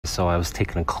so I was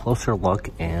taking a closer look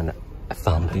and I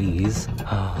found these.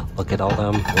 Look at all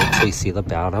them. Wait till you see the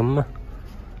bottom.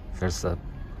 There's the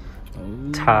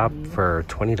top for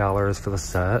 $20 for the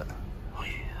set. Oh,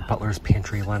 yeah. Butler's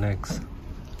Pantry Lennox.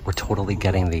 We're totally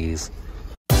getting these.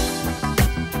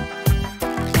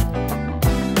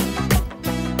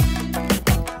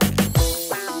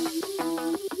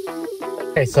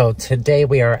 Okay, so today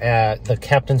we are at the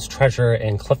Captain's Treasure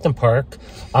in Clifton Park.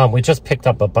 We just picked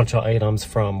up a bunch of items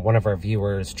from one of our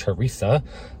viewers, Teresa,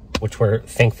 which we're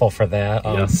thankful for that.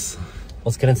 Yes.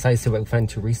 Let's get inside, see what we find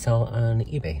to resell on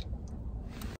eBay.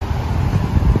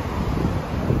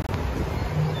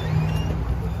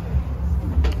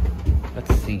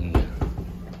 Let's see.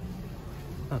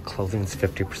 Clothing's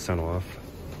 50% off.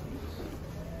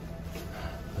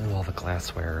 Ooh, all the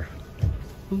glassware.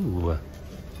 Ooh.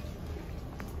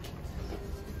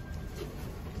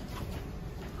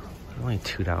 Only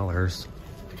 $2.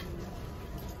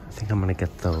 I think I'm gonna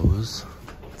get those.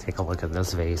 Take a look at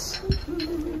this vase.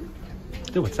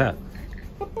 Dude, what's that?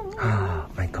 Oh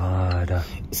my god.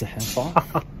 Is it half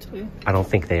off today? I don't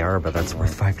think they are, but that's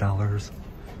worth $5.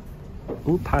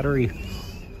 Ooh, pottery.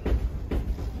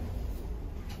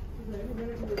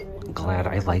 Glad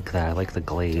I like that. I like the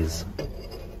glaze.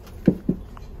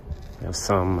 I have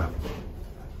some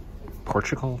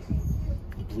Portugal.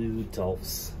 Blue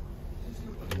Delphs.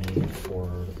 Made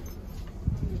for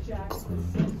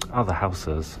clean. Oh, the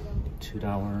houses.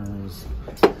 $2.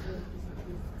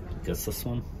 Guess this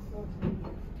one?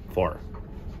 $4.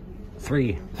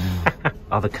 $3.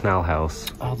 Oh, the canal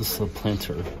house. Oh, this is a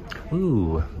planter.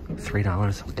 Ooh, $3.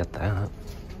 I'll get that.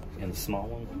 And the small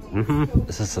one? Mm-hmm.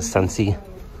 Is this a Sensi?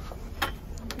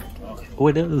 Okay. Oh,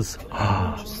 it is.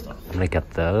 I'm gonna get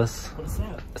this. What is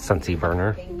that? A Sensi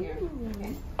burner.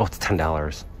 Oh, it's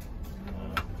 $10.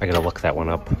 I gotta look that one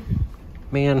up.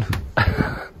 Man.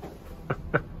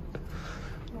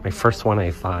 My first one I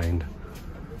find.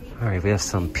 Alright, we have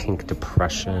some Pink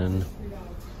Depression.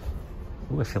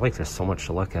 Ooh, I feel like there's so much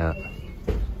to look at.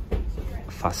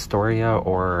 Fostoria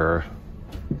or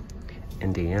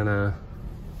Indiana.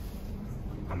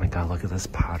 Oh my god, look at this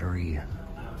pottery.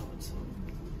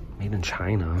 Made in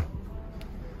China.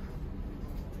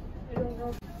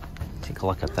 Take a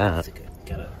look at that.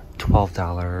 Get it.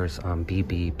 $12 on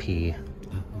BBP.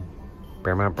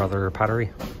 Bearmont Brother Pottery.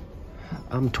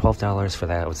 $12 for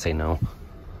that. I would say no.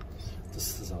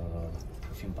 This is a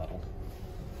perfume bottle.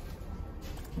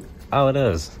 Oh, it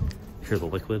is. Hear the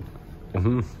liquid?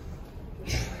 Mm-hmm.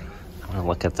 I'm gonna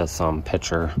look at this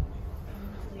picture.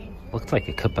 Looks like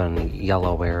it could have been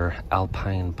Yellowware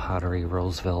Alpine Pottery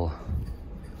Roseville.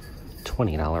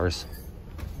 $20.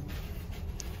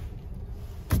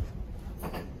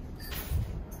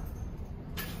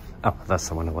 Oh, that's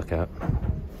the one to look at.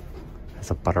 There's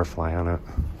a butterfly on it.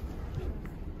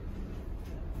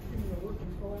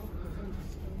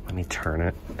 Let me turn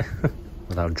it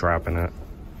without dropping it.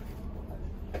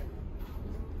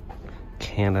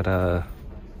 Canada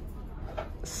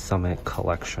Summit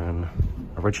Collection.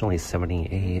 Originally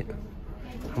 $78.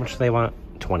 How much do they want?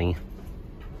 $20.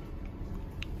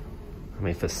 I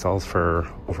mean, if it sells for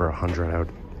over $100, I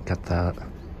would get that.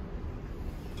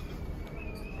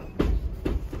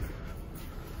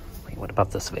 What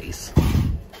about this vase?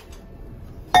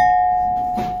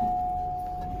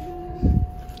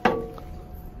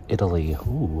 Italy.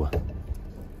 Ooh.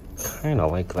 Kinda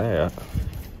like that.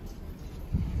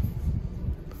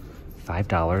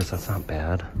 $5. That's not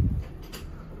bad.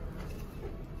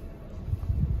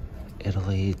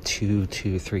 Italy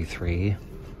 2233.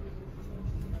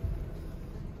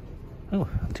 Oh,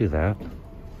 I'll do that.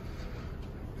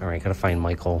 Alright, gotta find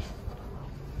Michael.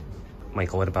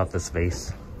 Michael, what about this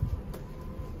vase?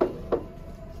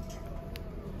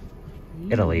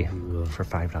 Italy for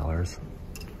 $5.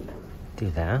 Do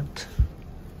that.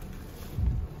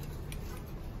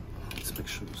 These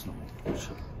pictures, no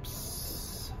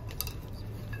chips.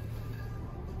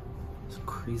 It's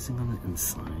creasing on the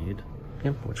inside.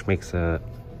 Yep, which makes it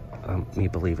me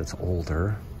believe it's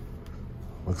older.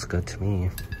 Looks good to me.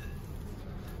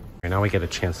 Right now we get a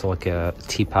chance to look at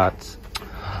teapots.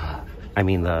 I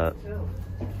mean the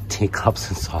teacups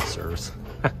and saucers.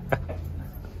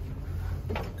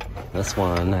 This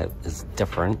one is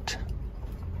different.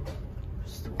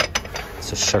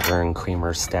 It's a sugar and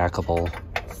creamer stackable.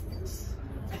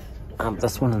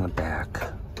 This one in the back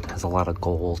has a lot of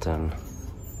gold and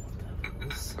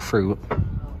fruit.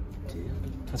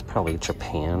 That's probably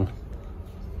Japan.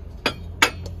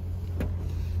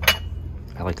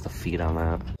 I like the feet on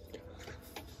that.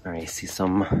 All right, see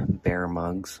some bear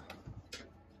mugs.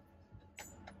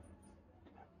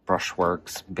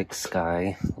 Brushworks, Big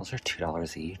Sky. Those are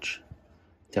 $2 each.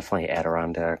 Definitely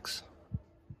Adirondacks.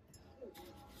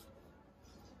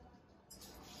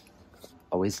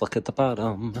 Always look at the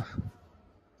bottom.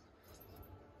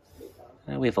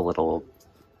 And we have a little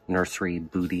nursery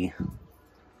booty.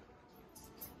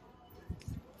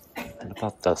 What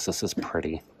about this? This is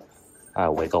pretty.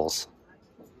 Wiggles.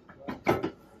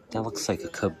 That looks like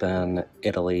it could have been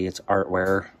Italy. It's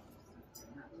artware.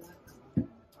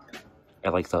 I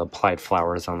like the applied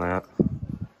flowers on that.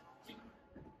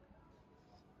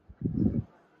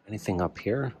 Anything up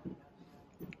here?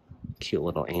 Cute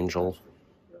little angel.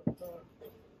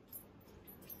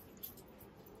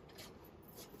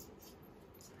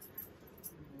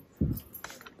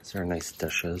 These are nice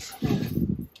dishes.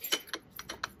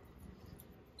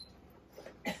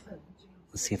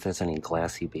 Let's see if there's any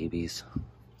glassy babies.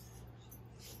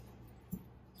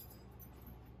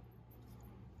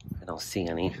 I don't see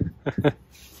any.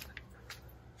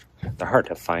 They're hard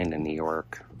to find in New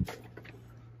York.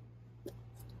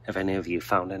 Have any of you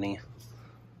found any?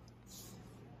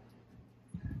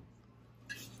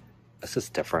 This is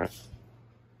different.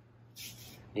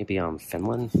 Maybe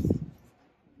Finland?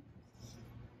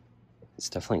 It's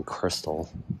definitely crystal.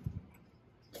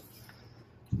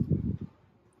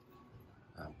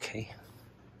 Okay.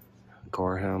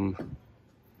 Gorham.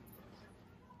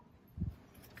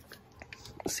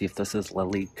 Let's see if this is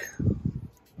Lalique.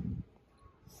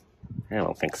 I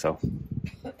don't think so.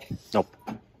 Nope.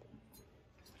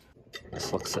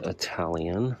 This looks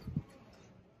Italian.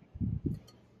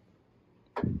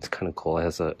 It's kind of cool. It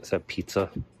has is that pizza?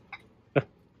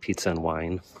 Pizza and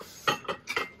wine.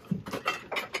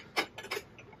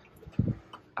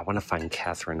 I want to find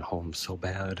Catherine Holmes so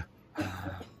bad.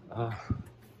 I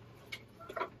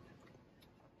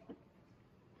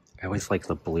always like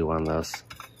the blue on this.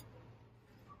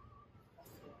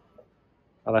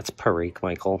 Oh, that's Perique,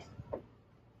 Michael.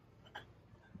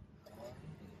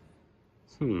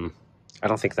 I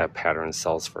don't think that pattern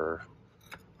sells for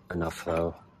enough,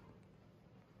 though.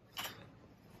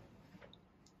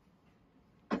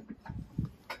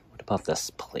 What about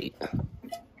this plate?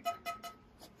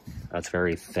 That's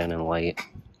very thin and light.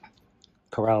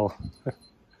 Corral.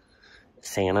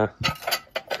 Santa.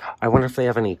 I wonder if they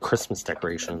have any Christmas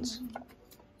decorations.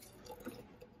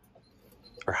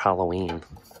 Or Halloween.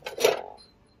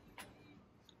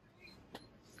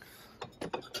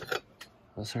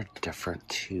 Those are different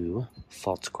too.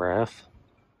 False graph.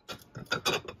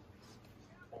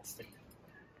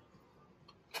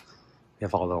 We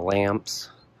have all the lamps.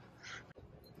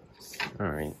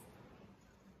 Alright.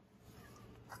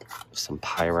 Some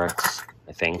Pyrex,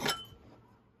 I think.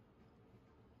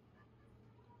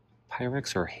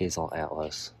 Pyrex or Hazel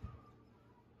Atlas?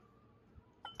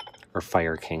 Or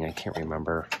Fire King, I can't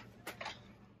remember.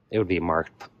 It would be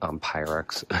marked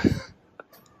Pyrex.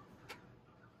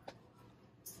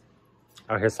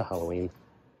 Oh, here's the Halloween.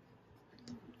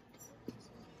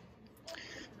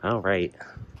 Alright.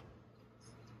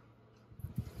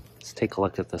 Let's take a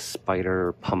look at the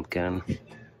spider pumpkin.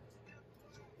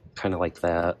 Kind of like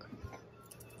that.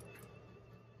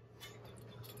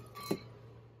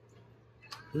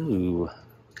 Ooh,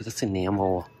 look at this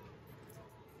enamel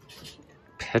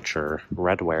pitcher,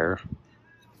 redware.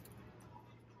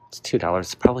 It's $2.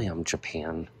 It's probably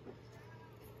Japan.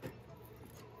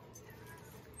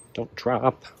 Don't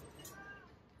drop.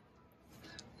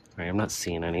 Alright, I'm not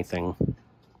seeing anything.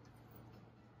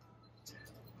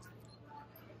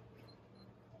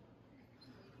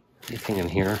 Anything in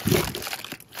here?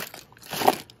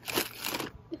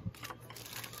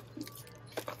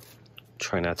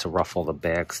 Try not to ruffle the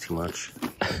bags too much.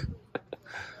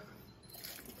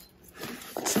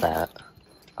 What's that?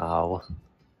 Oh,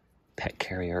 pet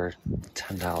carrier,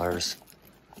 $10.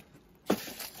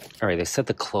 Alright, they said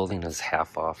the clothing is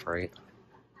half off, right?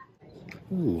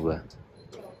 Ooh.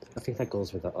 I think that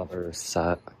goes with the other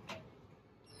set.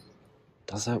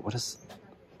 Does it? What is...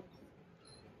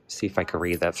 See if I can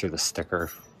read that through the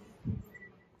sticker.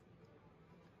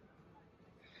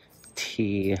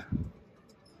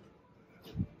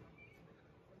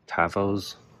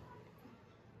 Tavos.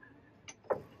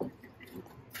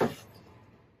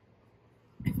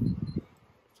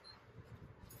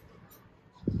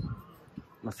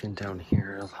 Nothing down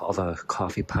here. All the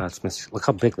coffee pots. Look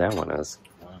how big that one is.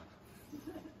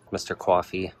 Mr.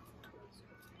 Coffee.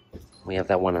 We have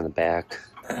that one in the back.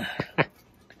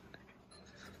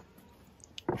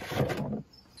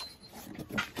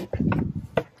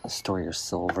 Store your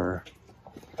silver.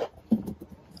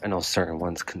 I know certain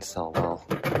ones can sell well.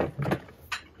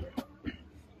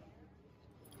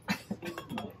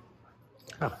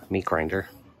 Oh, meat grinder.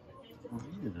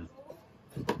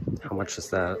 How much is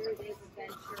that?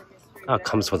 Oh, it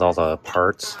comes with all the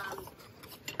parts.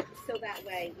 So that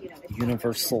way, you know, it's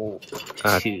Universal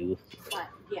 2. but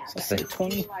yeah, I say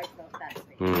 20.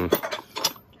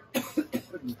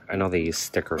 I know they use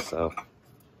stickers though.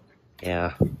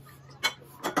 Yeah.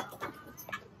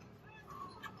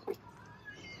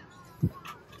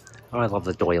 Oh, I love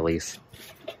the doilies.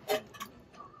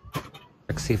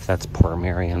 Let's see if that's poor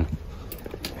Marion.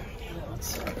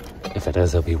 If it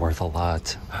is, it'll be worth a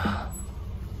lot.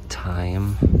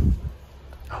 Time.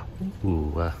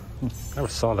 Ooh, never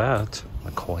saw that.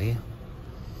 McCoy.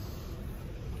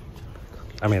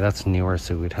 I mean, that's newer,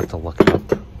 so we'd have to look it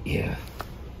up. Yeah.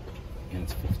 And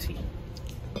it's 15.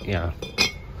 Yeah.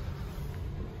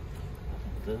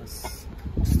 This.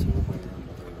 Still wear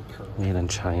another pearl. Made in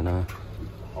China.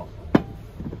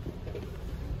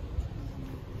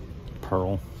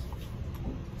 Pearl.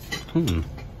 How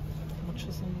much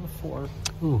is in the 4?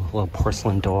 Ooh, little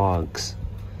porcelain dogs.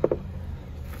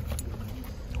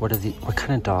 What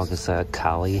kind of dog is that?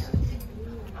 Collie?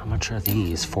 How much are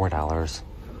these? $4.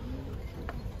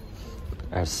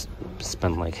 I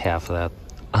spent like half of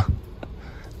that.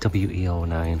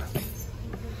 WE09.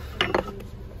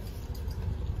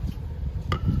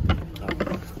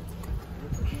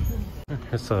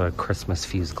 Here's a Christmas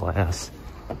fused glass.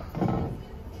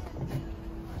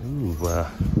 Ooh,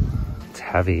 it's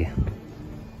heavy.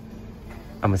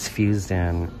 It's fused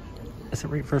and is it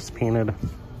reverse painted?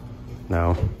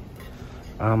 No.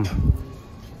 I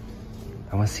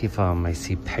want to see if I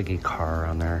see Peggy Carr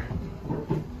on there.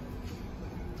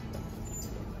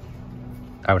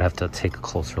 I would have to take a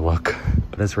closer look.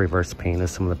 It is reverse painted.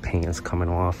 Some of the paint is coming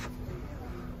off.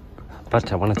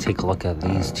 But I want to take a look at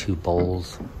these two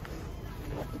bowls.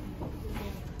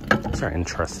 These are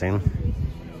interesting.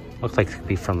 Look like they could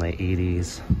be from the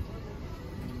 80s.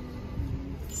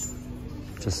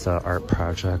 Just an art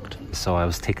project. So I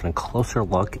was taking a closer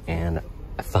look and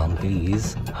I found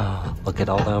these. Look at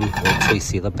all them. Wait till you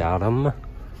see the bottom.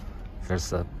 There's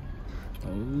the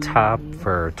top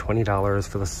for $20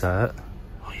 for the set.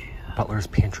 Oh, yeah. Butler's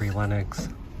Pantry Lennox.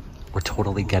 We're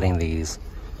totally getting these.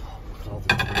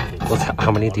 Look,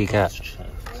 how many do you get?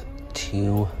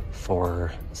 2,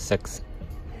 4, 6,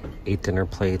 8 dinner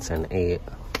plates and 8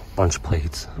 lunch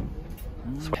plates.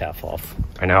 So half off.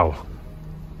 I know.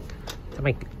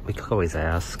 We could always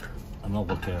ask. I'm gonna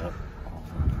look at.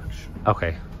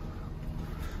 Okay.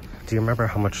 Do you remember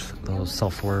how much those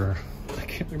sell for? I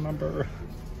can't remember.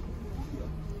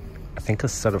 I think they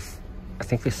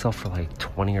sell for like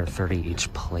 20 or 30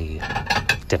 each plate,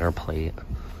 dinner plate.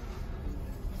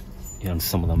 Yeah, and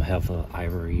some of them have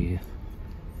ivory.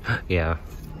 Yeah.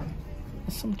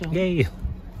 Some don't. Yay.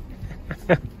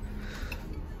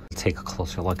 Take a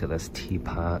closer look at this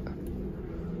teapot.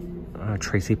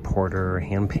 Tracy Porter,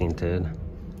 hand painted,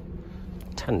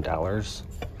 $10.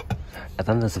 And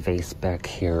then this vase back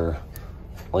here,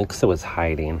 looks it was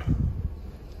hiding.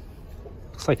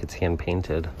 Looks like it's hand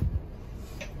painted.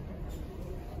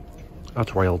 Oh,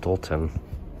 it's Royal Doulton.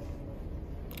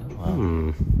 Oh,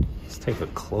 wow. Let's take a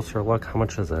closer look. How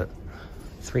much is it?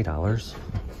 $3.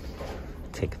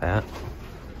 Take that.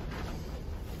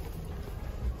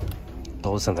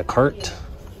 Those in the cart.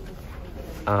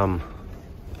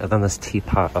 And then this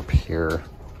teapot up here.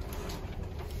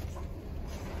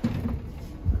 I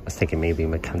was thinking maybe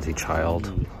Mackenzie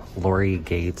Child. Lori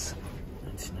Gates.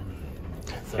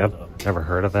 1998. Yep, never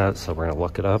heard of that, so we're gonna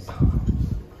look it up.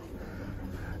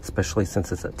 Especially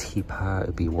since it's a teapot,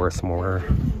 it'd be worth more.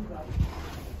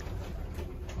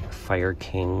 Fire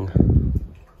King.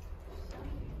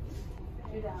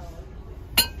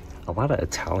 A lot of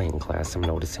Italian glass I'm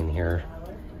noticing here.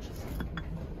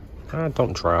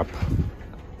 Don't drop.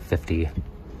 50.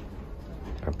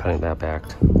 I'm putting that back.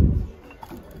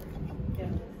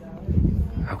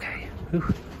 Okay.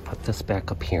 Whew. Put this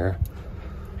back up here.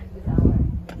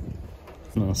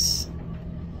 Nice.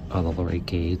 Oh, the Lori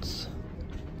Gates.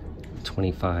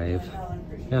 25.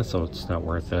 Yeah, so it's not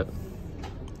worth it.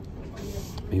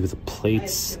 Maybe the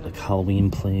plates, like Halloween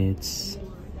plates.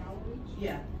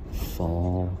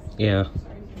 Fall. Yeah.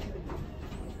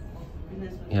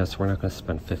 Yeah, so we're not going to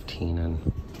spend 15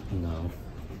 and No.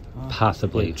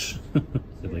 possibly.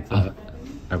 Like that.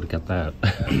 I would get that.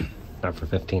 Not for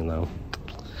 15 though.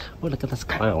 Oh, look at this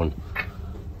clown.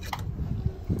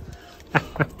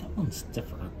 That one's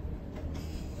different.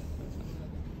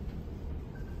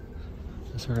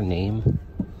 Is there a name?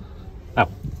 Oh.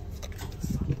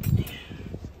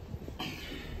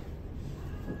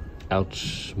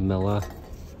 Ouchmilla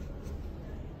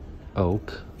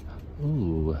Oak.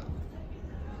 Ooh.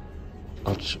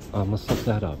 Let's look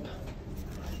that up.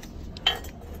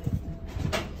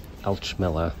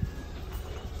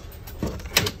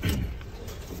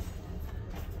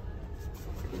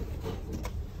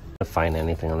 find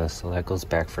anything on this, so that goes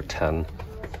back for 10.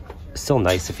 Still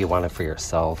nice if you want it for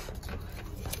yourself.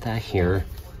 Is that here?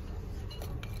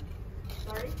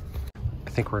 I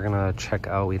think we're gonna check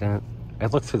out. I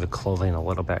looked through the clothing a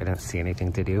little bit. I didn't see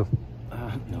anything, did you?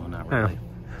 No, not really.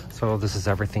 So this is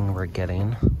everything we're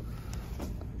getting.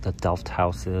 The Delft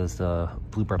houses, the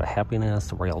Bluebird of Happiness,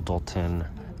 the Royal Doulton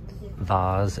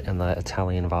vase, and the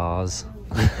Italian vase.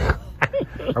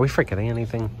 Are we forgetting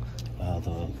anything? The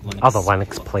Lennox. Oh, the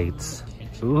Lennox plates.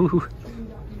 Ooh.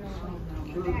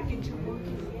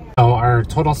 So our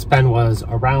total spend was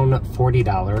around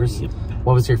 $40. Yep.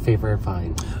 What was your favorite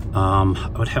find? I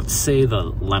would have to say the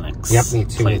Lennox. Yep, me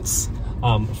too. Plates.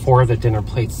 4 of the dinner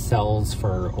plates sells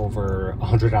for over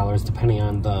 $100 depending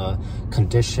on the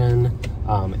condition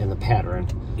and the pattern.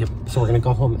 Yep. So we're gonna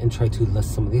go home and try to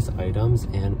list some of these items,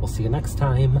 and we'll see you next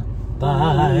time.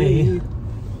 Bye.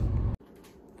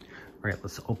 All right,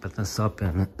 let's open this up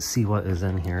and see what is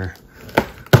in here.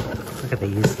 Look at, they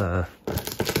use the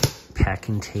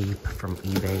packing tape from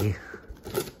eBay.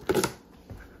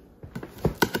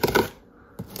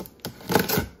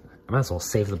 I might as well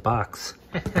save the box.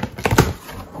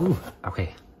 Ooh,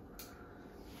 okay.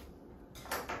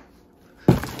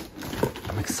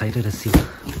 I'm excited to see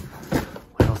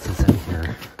what else is in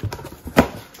here.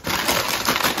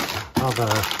 Oh,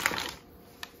 the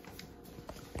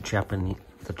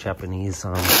Japanese,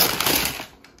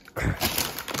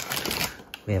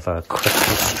 we have a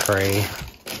Christmas tray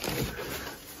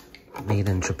made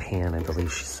in Japan, I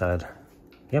believe she said.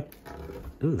 Yep.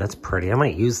 Ooh, that's pretty. I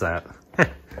might use that.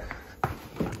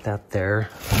 Put that there.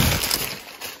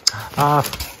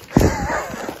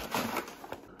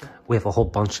 We have a whole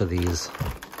bunch of these.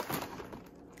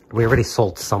 We already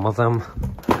sold some of them.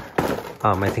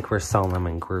 I think we're selling them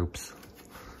in groups.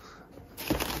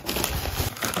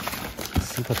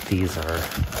 Let's see what these are.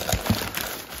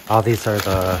 Oh, these are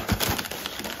the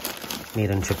made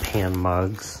in Japan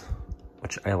mugs,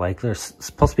 which I like. They're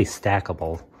supposed to be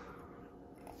stackable.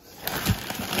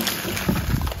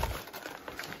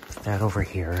 Put that over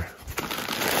here.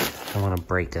 I don't want to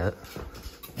break it.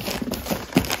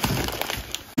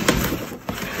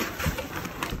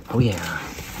 Oh yeah.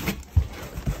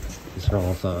 These are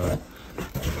all the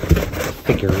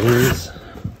figurines.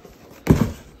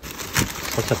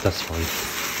 Look at this one.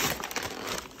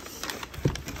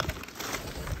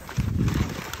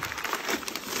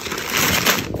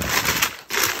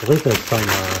 I believe there's some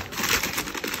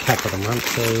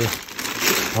Capodimonte.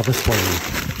 Oh, this one.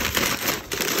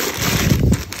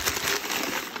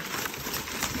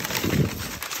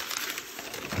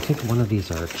 I think one of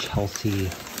these are Chelsea. I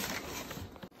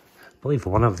believe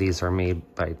one of these are made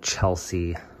by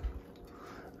Chelsea.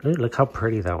 Ooh, look how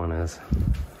pretty that one is.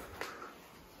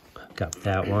 Got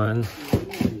that one.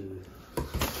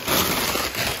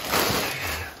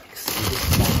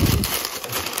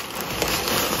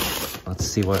 Let's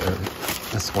see what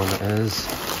this one is.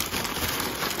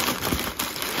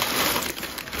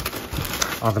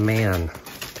 Oh, the man.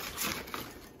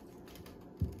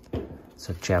 It's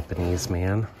a Japanese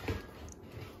man.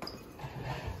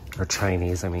 Or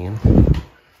Chinese, I mean.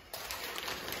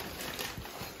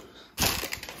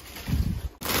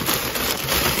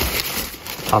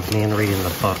 Oh, the man reading the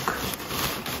book.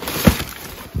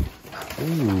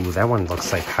 Ooh, that one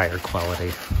looks like higher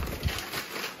quality.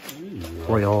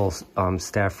 Royal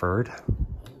Stafford.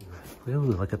 Ooh,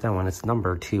 look at that one. It's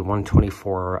numbered to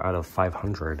 124 out of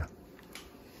 500.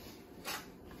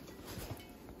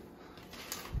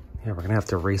 Yeah, we're gonna have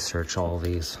to research all of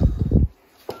these.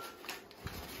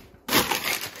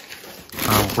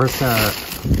 Where's the...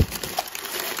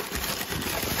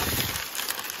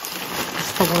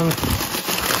 What's the one?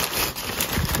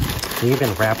 They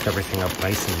even wrapped everything up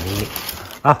nice and neat.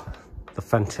 Ah, the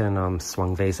Fenton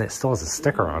swung vase. It still has a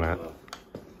sticker on it.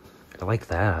 I like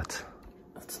that.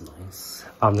 That's nice.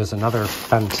 There's another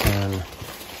Fenton.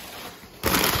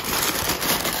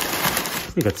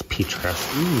 I believe it's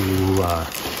Peachcrest. Ooh.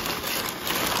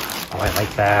 Oh, I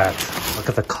like that. Look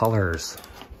at the colors.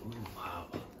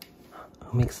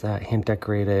 Who makes that? Hand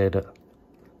decorated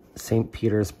St.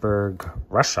 Petersburg,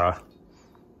 Russia.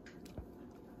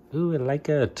 Ooh, I like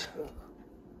it.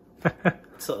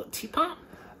 It's a teapot?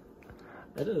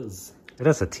 It is. It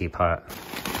is a teapot.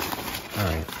 All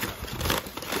right.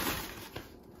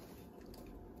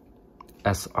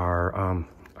 SR, oh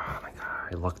my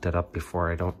God, I looked it up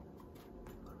before. Can't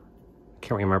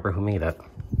remember who made it.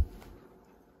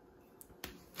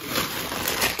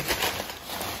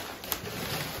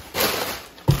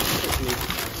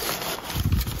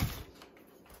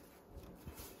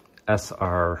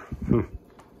 SR.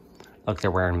 Look,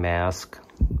 they're wearing masks.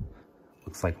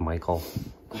 Looks like Michael.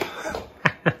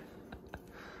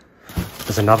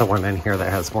 There's another one in here that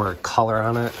has more color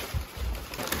on it.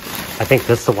 I think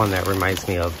this is the one that reminds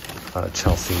me of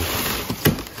Chelsea.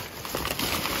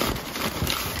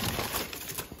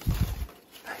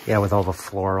 Yeah, with all the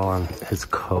floral on his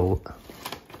coat.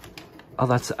 Oh,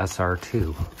 that's SR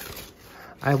too.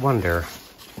 I wonder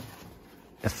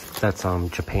if that's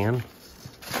Japan.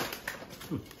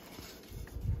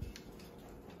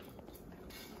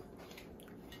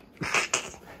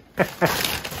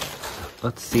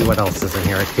 Let's see what else is in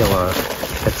here. I feel a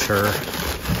picture.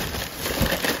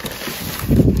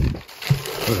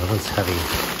 Oh, that one's heavy.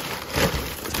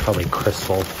 It's probably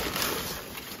crystal.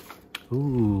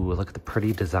 Ooh, look at the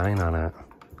pretty design on it.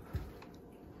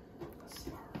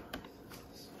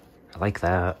 I like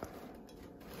that.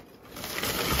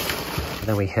 And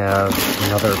then we have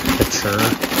another picture.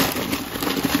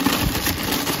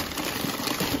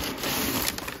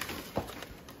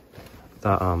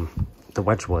 The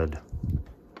Wedgwood.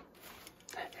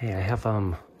 Hey,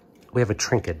 we have a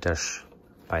trinket dish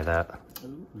by that.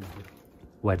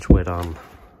 Wedgwood, yeah,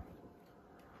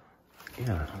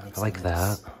 I like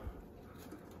that.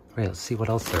 Wait, let's see what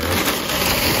else there is.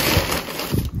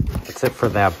 That's it for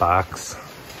that box.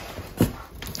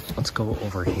 Let's go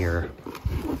over here.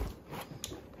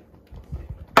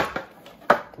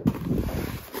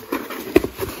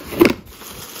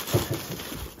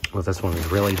 Well, this one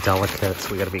is really delicate,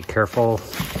 so we gotta be careful.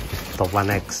 The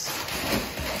Lennox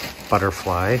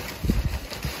butterfly.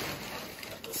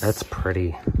 That's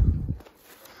pretty.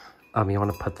 You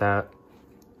wanna put that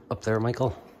up there,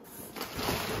 Michael?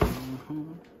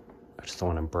 I just don't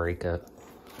wanna break it.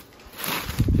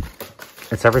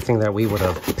 It's everything that we would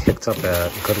have picked up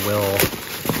at Goodwill.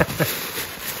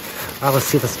 Oh, let's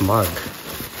see this mug.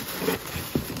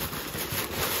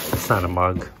 It's not a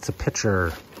mug, it's a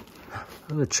pitcher.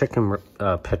 Oh, the chicken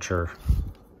pitcher.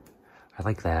 I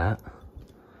like that.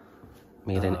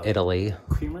 Made in Italy.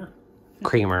 Creamer?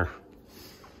 Creamer.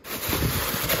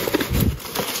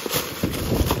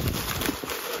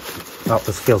 Oh,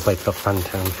 this feels like the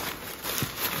Fenton.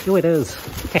 Oh, it is.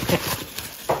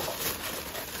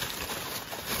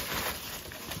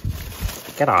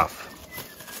 Get off.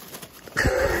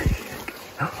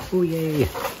 Oh, yay.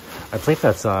 I believe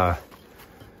that's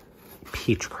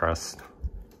peach crust.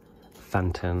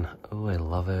 Fenton. Oh, I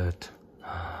love it.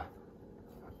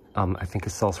 I think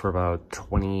it sells for about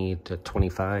 20 to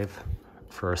 25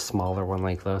 for a smaller one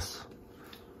like this.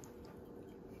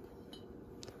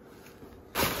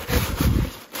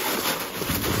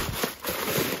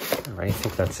 All right, I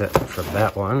think that's it for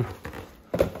that one.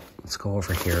 Let's go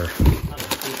over here.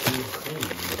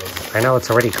 I know it's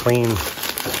already clean.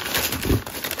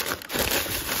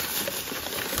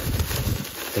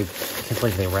 I can't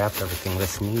believe they wrapped everything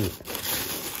this neat.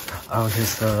 Oh,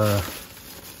 here's the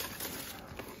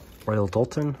Royal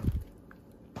Doulton.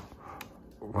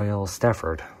 Royal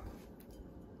Stafford.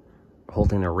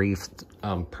 Holding a wreath,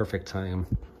 perfect time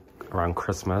around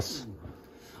Christmas.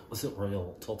 Was it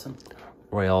Royal Doulton?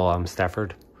 Royal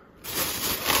Stafford.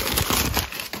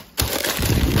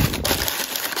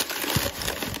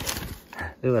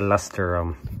 Ooh, a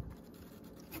Leicester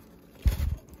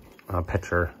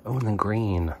picture. Oh, and the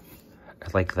green. I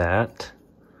like that.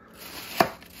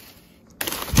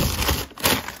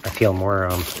 I feel more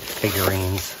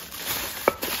figurines.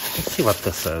 Let's see what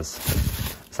this is.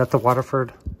 Is that the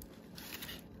Waterford?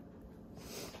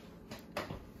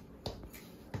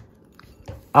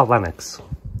 Oh, Lennox.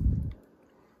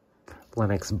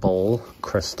 Lennox bowl,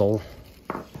 crystal.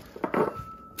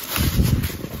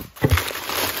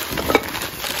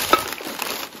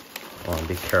 Oh,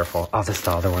 be careful. Oh, this is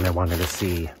the other one I wanted to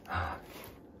see.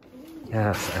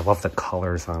 Yes, I love the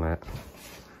colors on it.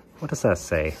 What does that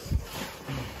say?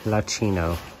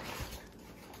 Lacino.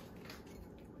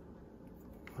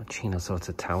 Lacino, so it's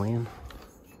Italian?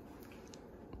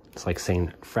 It's like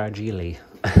saying fragile.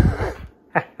 I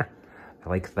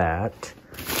like that.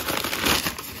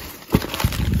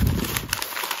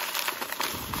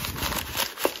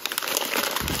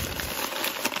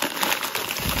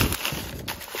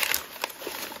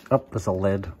 Oh, there's a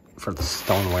lid for the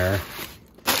stoneware.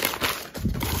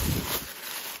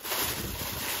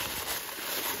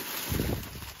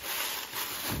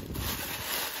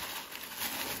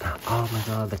 Oh my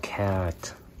god, the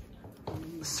cat.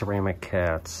 Ceramic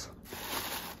cats.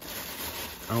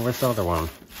 Oh, where's the other one?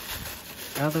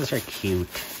 Oh, those are cute.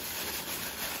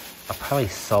 I'll probably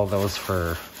sell those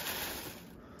for...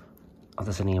 Oh,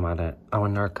 there's a name on it. Oh, a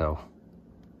Narco.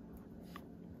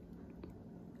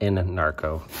 In a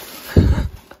Narco.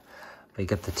 They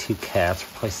get the two cats.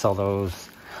 We'll probably sell those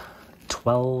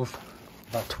about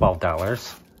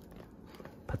 $12.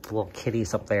 Put the little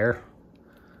kitties up there.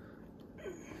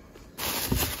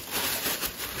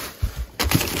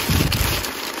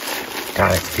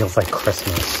 God, it feels like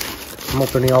Christmas. I'm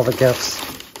opening all the gifts.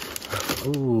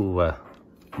 Ooh,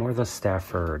 more of the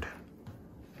Stafford.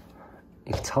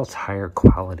 You can tell it's higher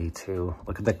quality too.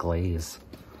 Look at the glaze.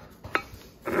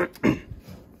 Let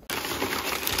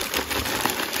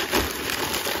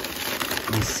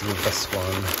me see this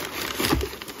one.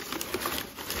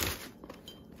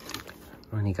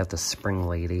 And you got the Spring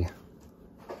Lady.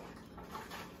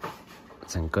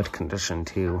 It's in good condition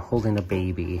too, holding a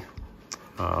baby.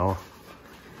 Oh.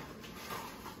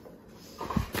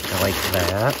 I like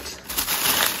that.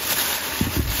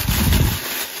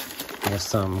 There's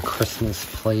some Christmas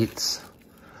plates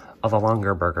of a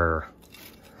longer burger.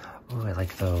 Oh, I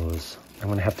like those. I'm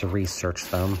gonna have to research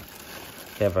them.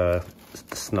 They have the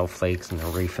snowflakes and a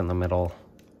reef in the middle.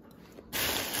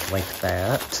 Like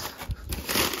that.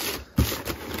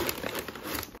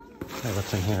 Okay,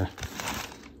 what's in here?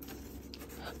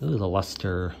 Ooh, the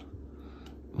Luster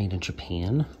made in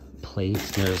Japan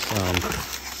plates. There's cup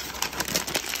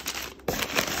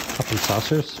and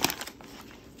saucers.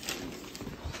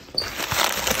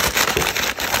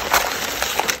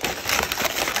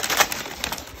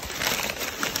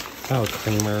 Oh,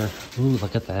 creamer. Ooh,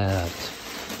 look at that.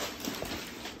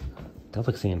 That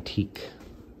looks antique.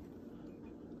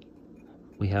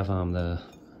 We have a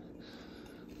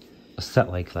set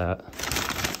like that.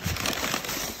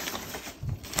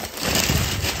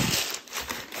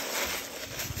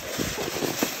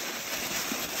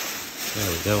 There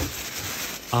we go.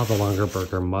 All the longer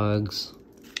burger mugs.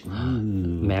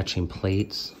 Matching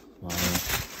plates. Wow.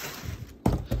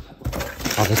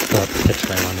 Oh, this is the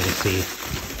picture I wanted to see.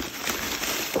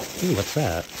 Ooh, what's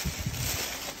that?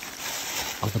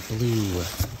 Oh, the blue.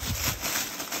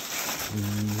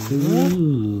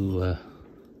 Ooh.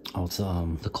 Oh, it's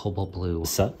The cobalt blue.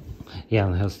 set. Yeah,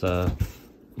 and it has the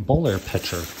bowler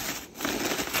pitcher.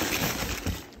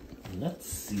 Let's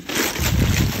see.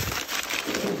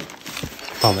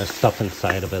 Oh, there's stuff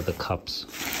inside of it, the cups.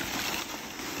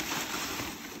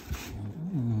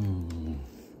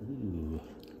 Ooh.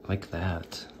 Like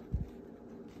that.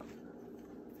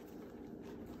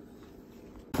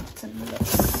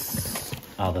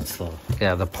 Oh, that's the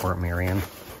Yeah, the Port Marion.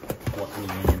 what we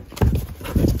mean.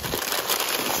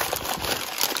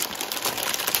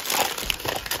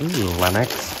 Ooh,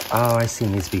 Lennox. Oh, I've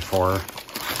seen these before.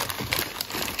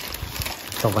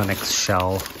 The Lennox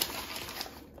shell.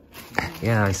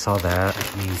 Yeah, I saw that.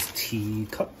 These tea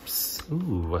cups.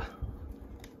 Ooh.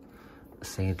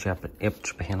 Say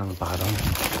Japan on the bottom.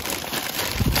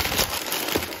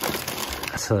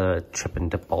 That's a chip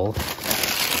and dip bowl.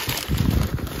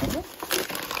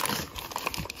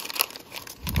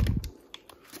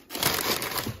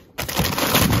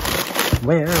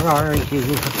 Where are you?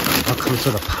 Oh, it comes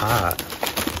with a pot.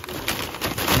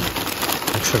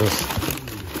 Make sure there's...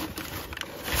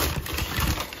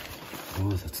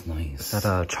 Oh, that's nice. Is that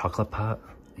a chocolate pot?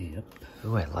 Yep.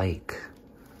 Ooh, I like.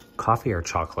 Coffee or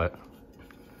chocolate?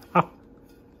 Oh.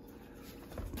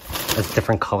 There's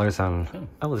different colors on...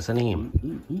 Oh, there's a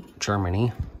name.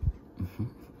 Germany.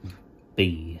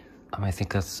 B. I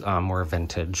think that's more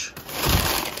vintage.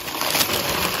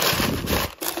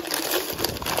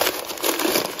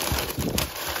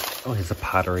 Oh, here's a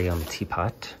pottery on the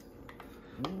teapot.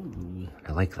 Ooh.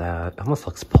 I like that. It almost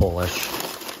looks Polish.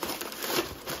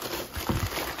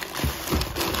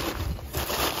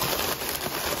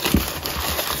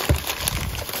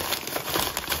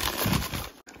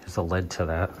 There's a lid to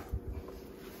that.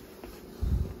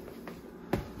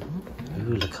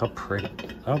 Ooh, look how pretty.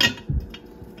 Oh,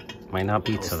 might not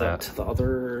be to that. To the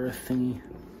other thingy.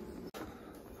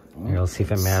 Here, let's see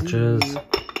if it matches.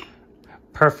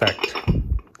 Perfect.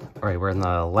 All right, we're in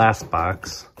the last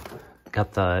box.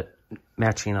 Got the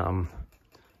matching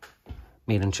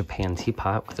made in Japan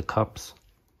teapot with the cups.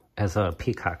 Has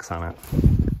peacocks on it.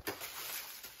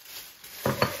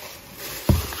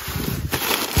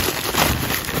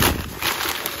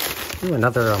 Ooh,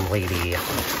 another lady.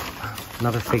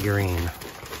 Another figurine.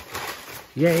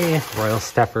 Yay, Royal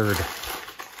Stafford.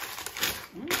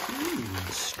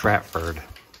 Stratford.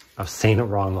 I was saying it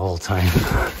wrong the whole time.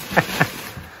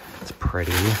 It's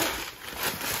pretty.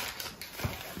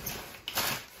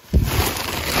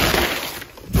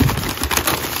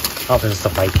 Oh, there's the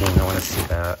Viking. I want to see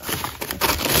that.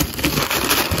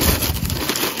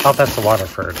 Oh, that's the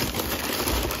Waterford.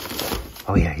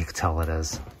 Oh, yeah, you can tell it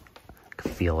is. I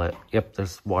can feel it. Yep,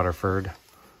 there's Waterford.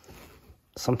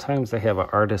 Sometimes they have an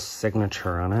artist's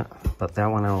signature on it, but that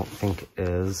one I don't think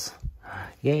is.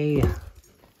 Yay!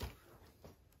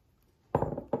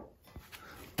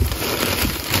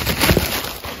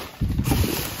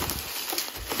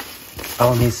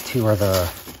 Oh, and these two are the...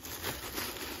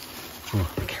 I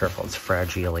can't careful, it's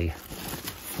fragile-y.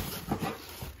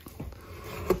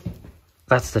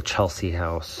 That's the Chelsea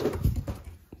house.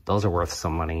 Those are worth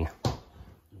some money.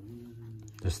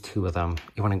 There's 2 of them.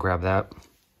 You want to grab that?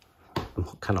 I'm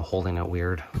kind of holding it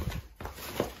weird.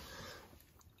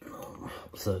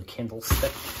 It's a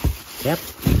candlestick. Yep.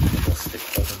 Candlestick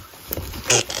holder.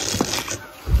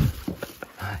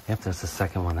 Yep, there's the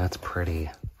second one. That's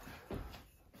pretty.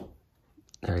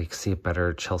 There, you can see a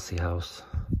better Chelsea house.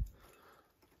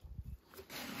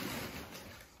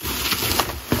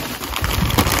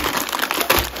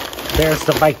 There's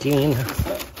the Viking.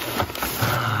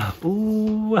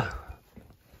 Ooh.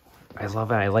 I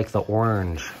love it. I like the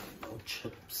orange. No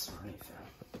chips or anything.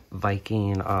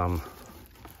 Viking, let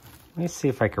me see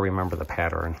if I can remember the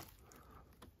pattern.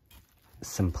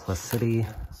 Simplicity,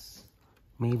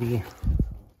 maybe.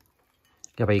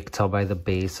 Yeah, but you can tell by the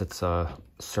base it's a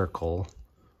circle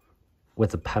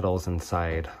with the petals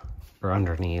inside or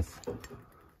underneath.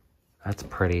 That's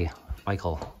pretty.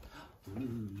 Michael.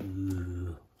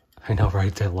 Ooh. I know,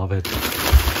 right? I love it.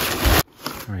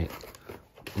 All right.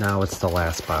 Now it's the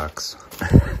last box.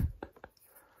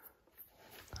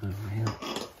 All right.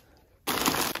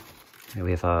 Here we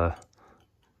have a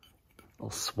little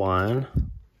swan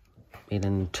made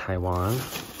in Taiwan.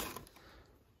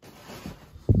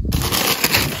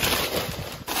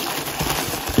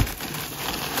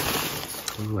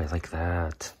 Ooh, I like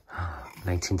that.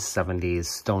 1970s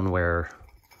stoneware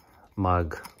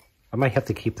mug. I might have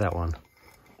to keep that one.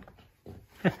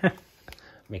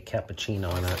 Make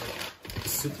cappuccino in it.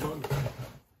 Soup mug?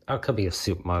 Oh, it could be a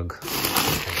soup mug.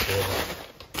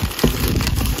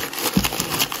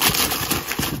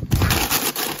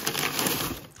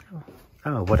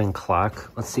 Oh, wooden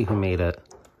clock. Let's see who made it.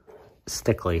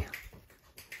 Stickley.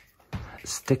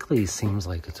 Stickley seems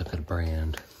like it's a good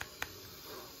brand.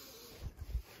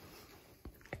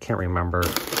 I can't remember.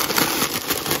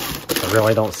 I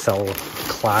really don't sell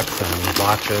clocks and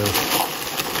watches.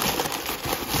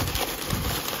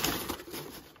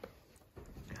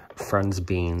 Friends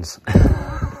beans.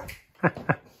 I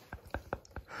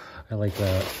like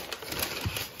that.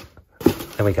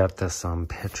 Then we got this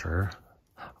picture.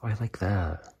 Oh, I like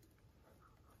that.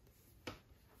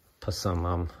 Put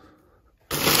some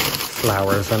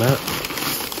flowers in it.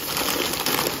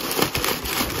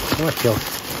 Oh, I feel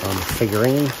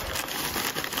figurine.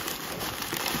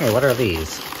 Hey, what are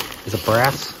these? Is it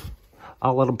brass?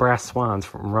 Oh, little brass swans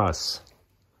from Russ.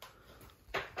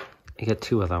 You get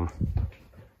 2 of them.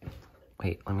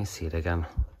 Wait, let me see it again.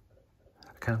 I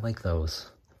kind of like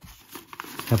those.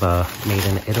 I have a made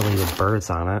in Italy with birds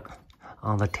on it.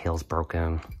 Oh, the tail's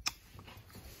broken.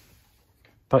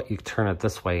 But you turn it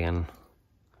this way and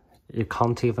you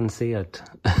can't even see it.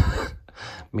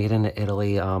 Made in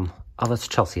Italy. Oh, that's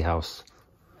Chelsea house.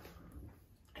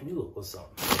 I knew it was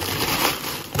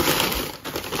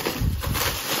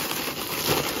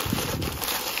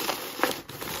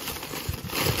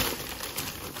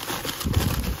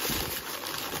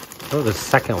Oh, the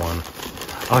second one.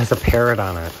 Oh, it's a parrot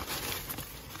on it.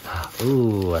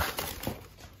 Ooh.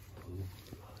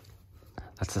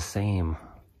 That's the same.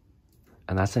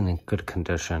 And that's in good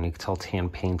condition. You can tell it's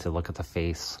hand painted. Look at the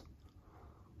face.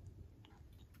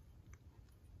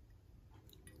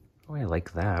 Oh, I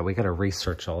like that. We gotta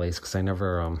research all these because I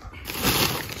never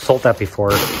sold that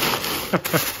before.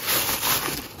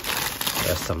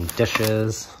 There's some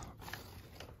dishes.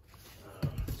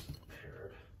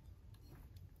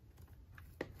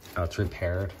 Oh, it's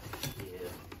repaired.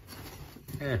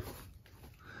 Yeah.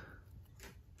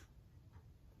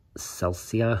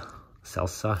 Salsa.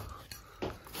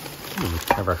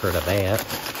 Never heard of that.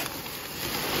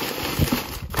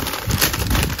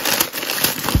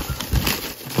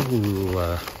 Ooh.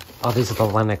 Oh, these are the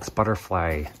Lennox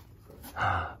butterfly.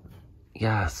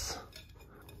 Yes.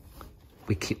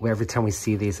 Every time we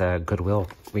see these at Goodwill,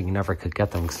 we never could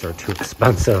get them because they're too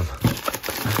expensive.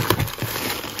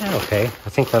 Yeah, okay, I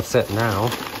think that's it now.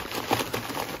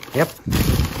 Yep.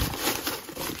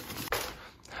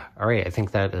 All right, I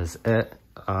think that is it.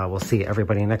 We'll see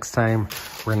everybody next time.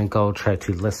 We're gonna go try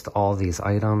to list all these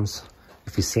items.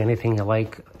 If you see anything you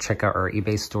like, check out our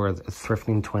eBay store,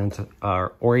 Thrifting Twins,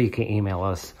 or you can email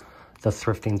us,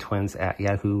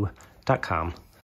 thethriftingtwins@yahoo.com.